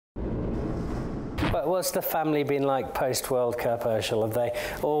But what's the family been like post-World Cup, Herschel? Have they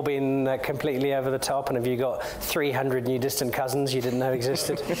all been completely over the top, and have you got 300 new distant cousins you didn't know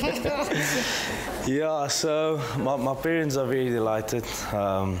existed? Yeah, so my parents are very delighted.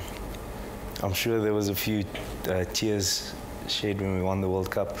 I'm sure there was a few tears shed when we won the World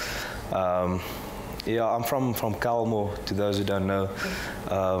Cup. Yeah, I'm from Kalmo, to those who don't know.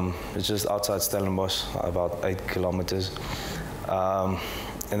 It's just outside Stellenbosch, about 8 kilometers.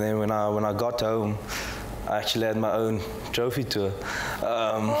 And then when I got home, I actually had my own trophy tour.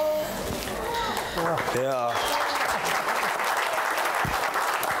 Yeah.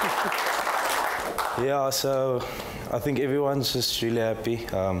 Yeah, so I think everyone's just really happy.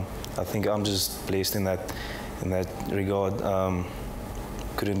 I think I'm just blessed in that regard.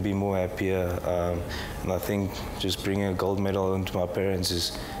 Couldn't be more happier. And I think just bringing a gold medal home to my parents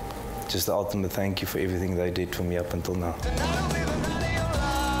is just the ultimate thank you for everything they did for me up until now.